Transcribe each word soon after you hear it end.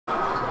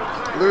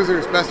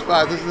losers, best of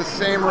 5. This is the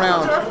same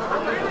round.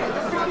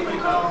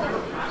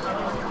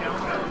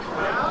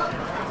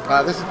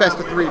 This is best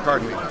of 3,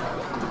 pardon me.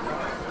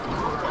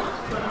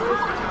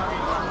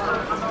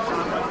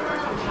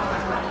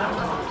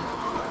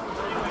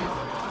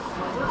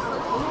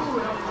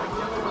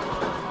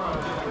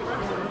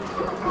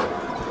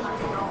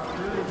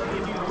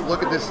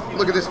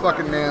 Look at this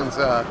fucking man's,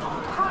 look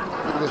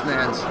at this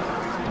man's.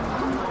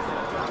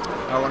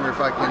 I wonder if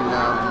I can,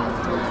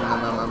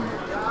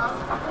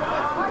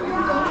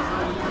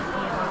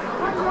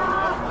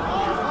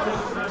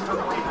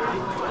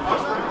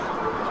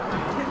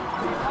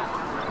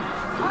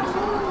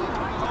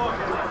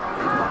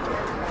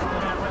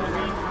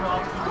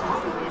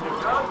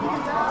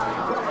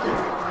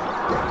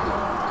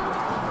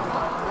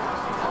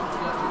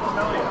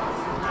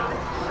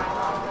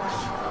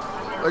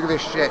 look at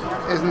this shit.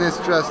 Isn't this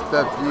just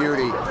the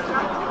beauty?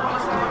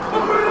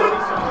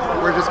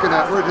 We're just gonna,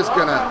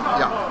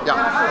 yeah.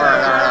 All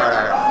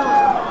right.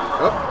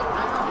 Whoop.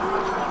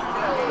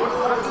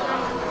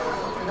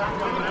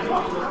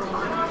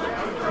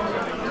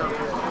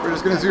 We're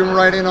just gonna zoom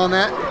right in on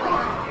that.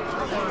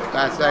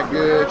 That's that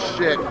good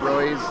shit,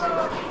 boys.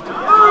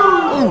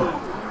 Ooh.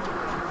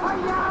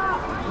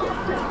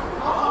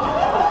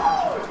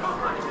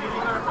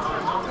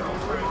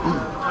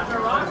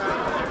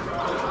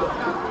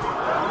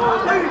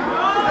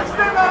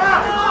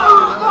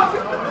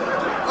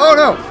 Oh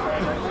no!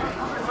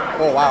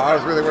 Oh wow, I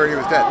was really worried he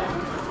was dead.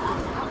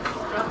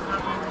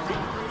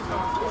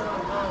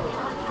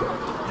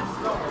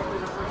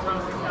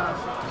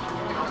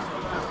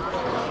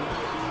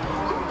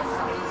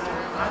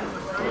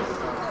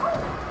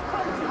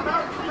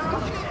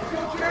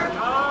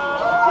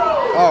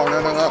 Oh no.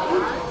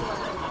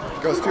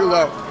 Goes too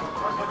low.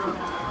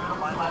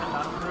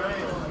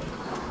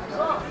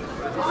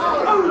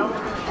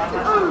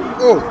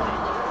 Oh!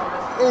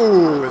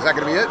 Oh, is that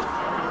gonna be it?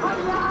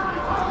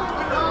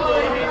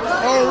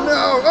 Oh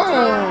no! Oh!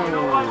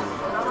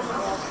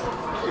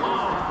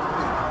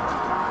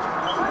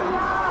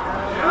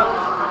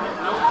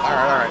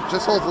 Alright.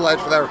 Just hold the ledge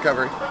for that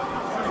recovery.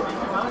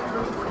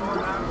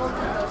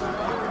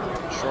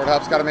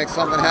 Short-Hoppe's got to make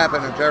something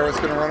happen, and Jared's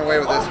going to run away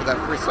with this with that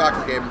free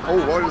soccer game. Oh,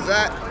 what is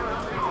that?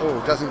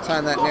 Oh, doesn't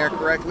time that nair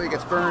correctly.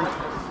 Gets burned.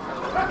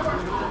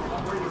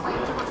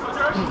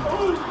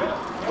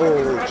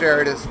 Oh,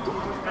 Jared is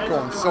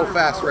going so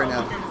fast right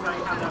now.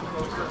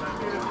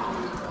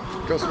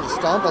 Goes for the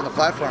stomp on the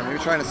platform. Maybe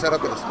trying to set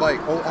up with a spike.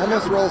 Oh,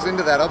 almost rolls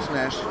into that up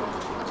smash.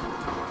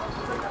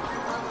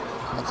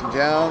 Hunts him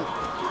down.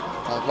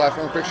 On the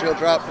platform, quick shield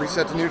drop.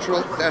 Reset to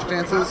neutral. Dash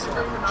dances.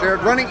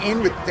 Jared running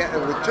in with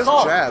just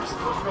jabs.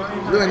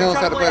 Really knows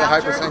how to play the high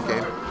percent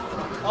game.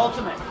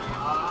 Ultimate.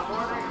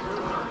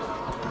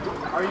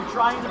 Are you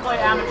trying to play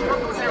amateur?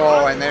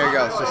 Oh, and there he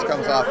goes. Just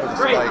comes off with a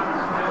spike.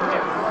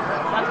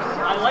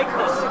 I like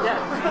this.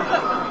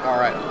 Yeah. All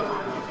right.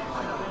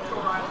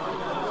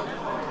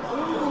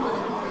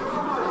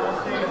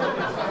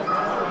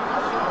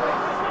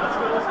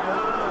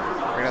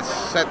 We're going to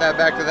set that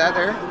back to that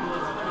there.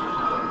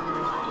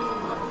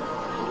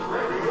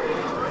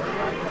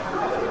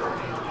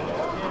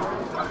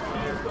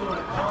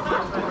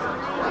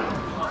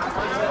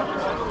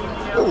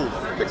 Ooh,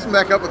 picks him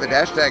back up with a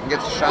dash tag and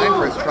gets a shine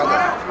for his trouble.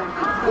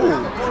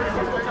 Ooh.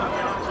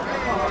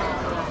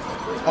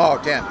 Oh,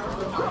 damn.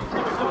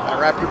 That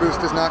Raptor boost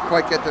does not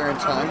quite get there in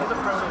time.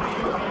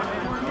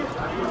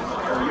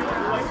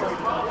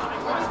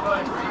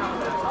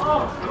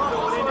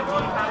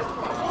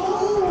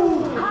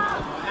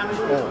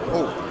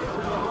 Oh.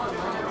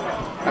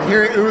 I'm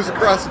hearing oohs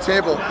across the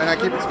table, and I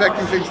keep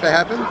expecting things to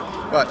happen,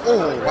 but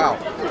oh, wow.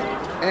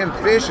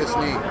 Ambitious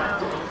knee.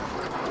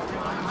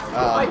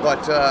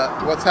 But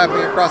what's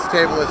happening across the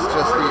table is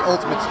just the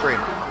ultimate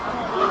stream.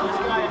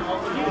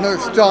 Another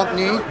stomp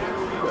knee.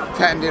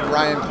 Patented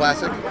Ryan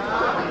classic.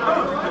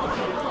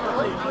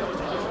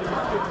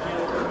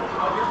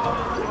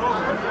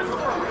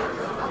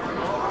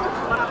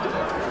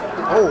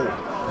 Oh.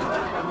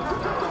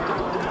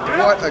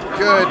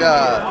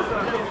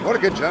 What a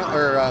good jump,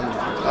 or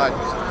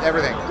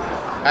everything.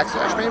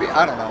 Backslash maybe?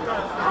 I don't know.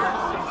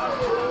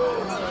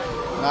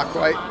 Not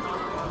quite.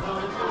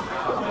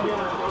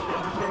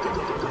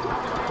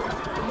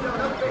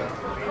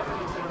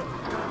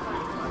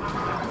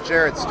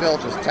 Jared's still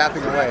just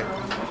tapping away.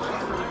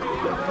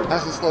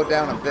 Hasn't slowed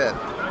down a bit.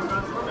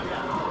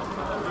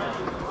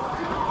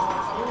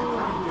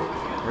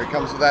 Here he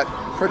comes with that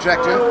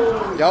projector.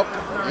 Yup.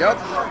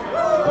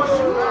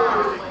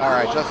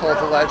 Alright, just holds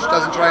the ledge.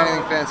 Doesn't try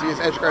anything fancy. His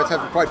edge guards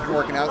haven't quite been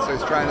working out, so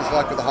he's trying his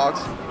luck with the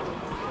hogs.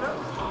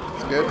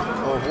 It's good.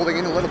 Oh, holding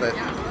in a little bit.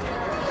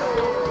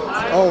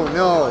 Oh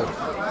no.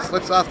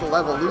 Slips off the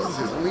level, loses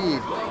his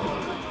lead.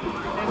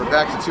 We're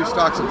back to 2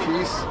 stocks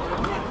apiece.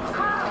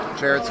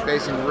 Jared's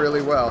spacing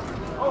really well.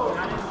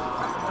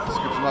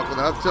 Scoops him up with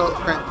an up tilt.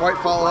 Can't quite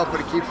follow up, but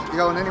he keeps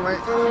going anyway.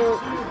 Oh.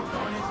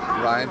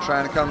 Ryan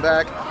trying to come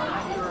back.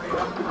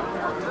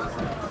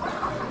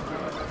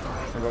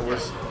 What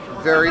was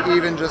very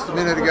even just a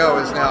minute ago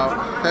is now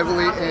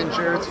heavily in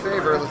Jared's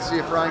favor. Let's see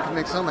if Ryan can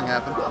make something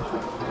happen.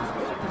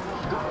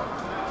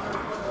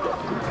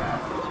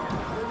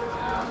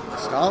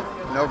 Stomp,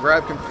 no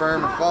grab,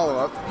 confirm, and follow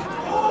up.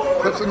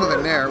 Clips him with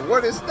a nair.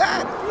 What is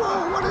that?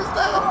 Whoa, what is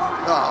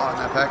that? Oh, and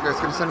that back air is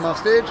going to send him off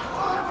stage.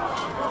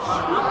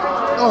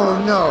 Oh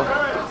no.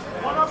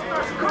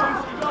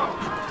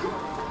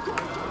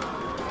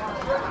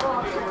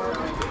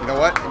 You know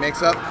what? He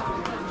makes up.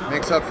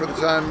 Makes up for the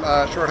time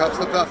Short-Hoppe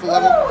slipped off the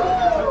level.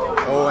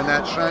 Oh, and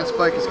that Shine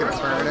Spike is going to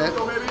turn it.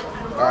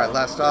 Alright,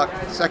 last stock.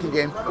 Second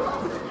game.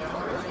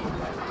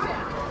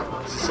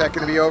 Is the set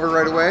going to be over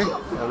right away?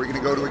 Or are we going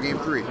to go to a game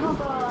 3?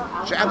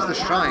 Jabs the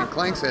Shine,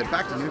 clanks it,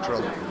 back to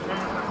neutral.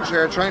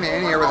 Jared trying to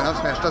anti-air with an up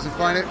smash, doesn't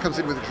find it, comes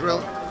in with a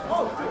drill.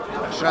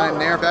 Shine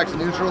Nair, back to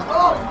neutral.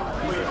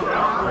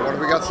 What have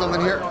we got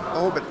something here?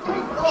 Oh, but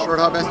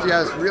Short-Hoppe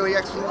SDI is really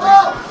excellent.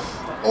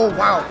 Oh,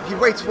 wow, he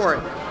waits for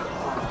it.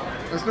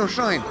 There's no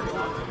Shine.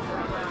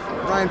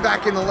 Ryan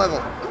back in the level.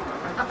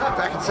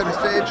 Back in center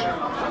stage.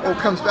 Oh,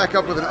 comes back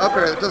up with an up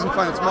air that doesn't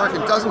find its mark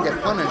and doesn't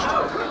get punished.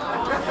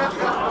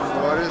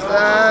 What is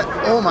that?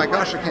 Oh my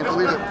gosh, I can't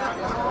believe it.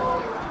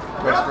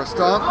 Goes for a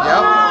stomp.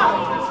 Yep.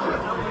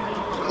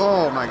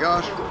 Oh my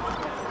gosh.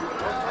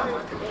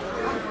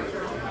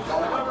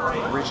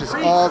 Reaches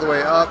all the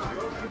way up.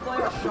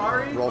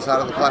 Rolls out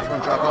of the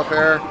platform, drop up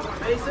air.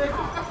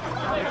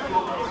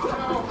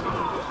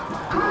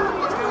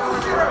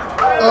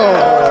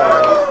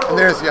 Oh, and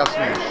there's the up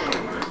smash.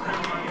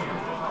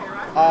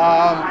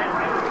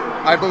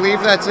 I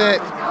believe that's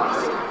it.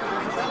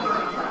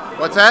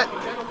 What's that?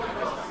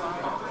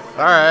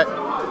 All right.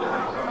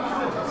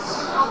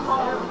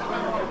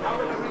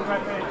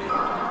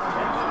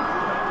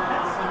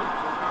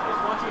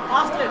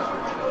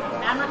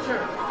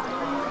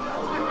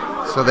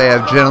 So they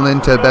have gentlemen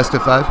to best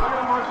of 5.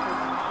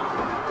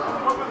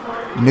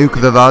 Nuke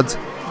the VODs.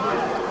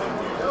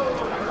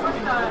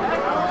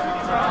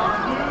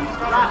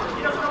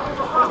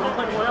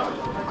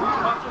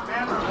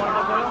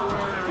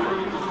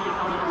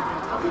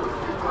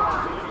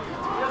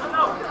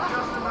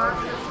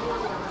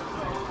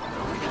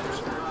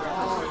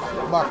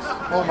 Marth,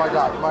 oh my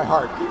God, my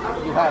heart.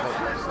 You have it.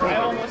 I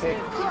almost did.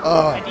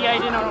 Oh. I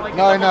didn't like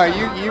No,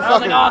 you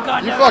fucking, like, oh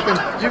God,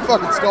 you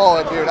fucking stole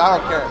it, dude. I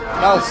don't care.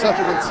 That was such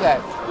a good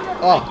set.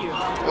 Oh, Thank you.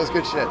 It was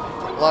good shit.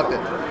 Loved it.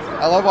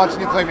 I love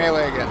watching you play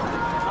Melee again.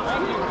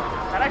 Thank you.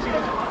 That actually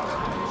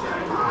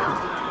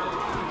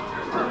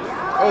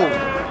Oh,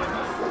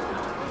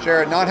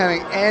 Jared not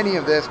having any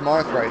of this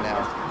Marth right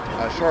now.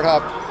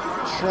 Short-Hoppe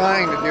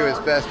trying to do his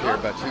best here,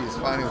 but he's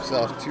finding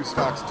himself 2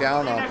 stocks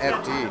down on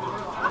FD.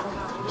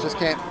 Just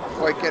can't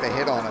quite get a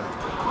hit on him.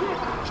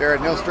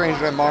 Jared, no stranger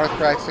to Marth,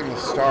 practicing the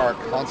star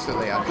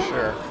constantly, I'm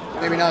sure.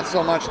 Maybe not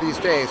so much these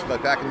days,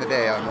 but back in the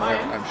day,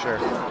 I'm sure.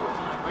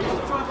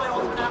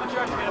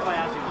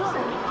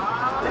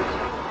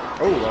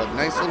 Oh, a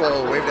nice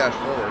little wave dash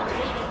forward.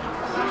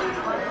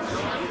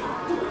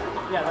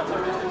 Yeah, that's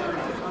okay.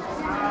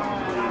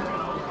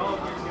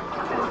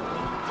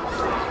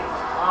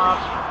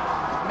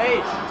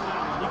 Mage,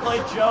 you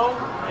played Joe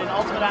in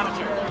Ultimate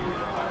Amateur.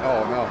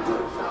 Oh no.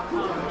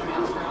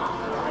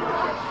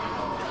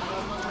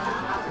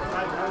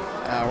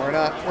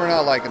 We're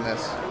not liking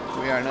this.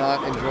 We are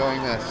not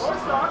enjoying this.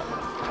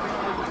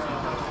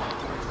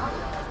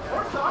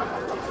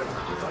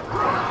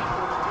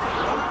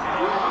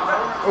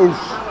 Oof.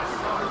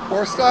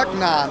 4 stock?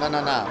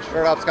 Nah.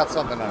 Short-Hoppe's got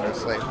something under his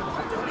sleeve.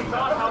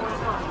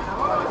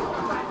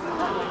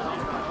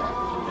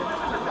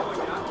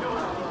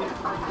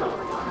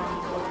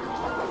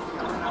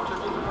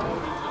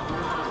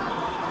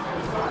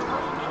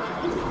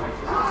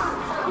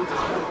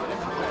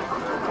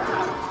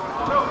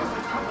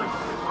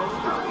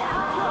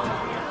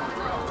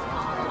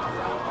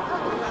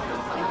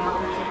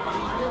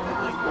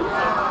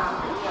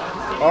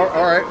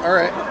 All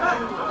right.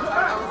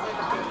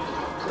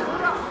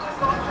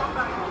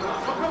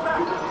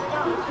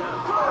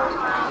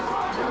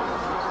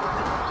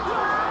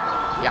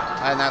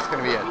 Yeah, and that's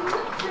going to be it.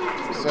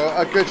 So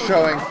a good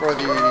showing for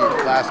the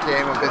last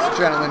game of this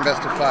Gentleman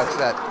Best of 5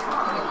 set.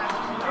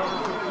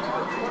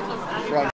 From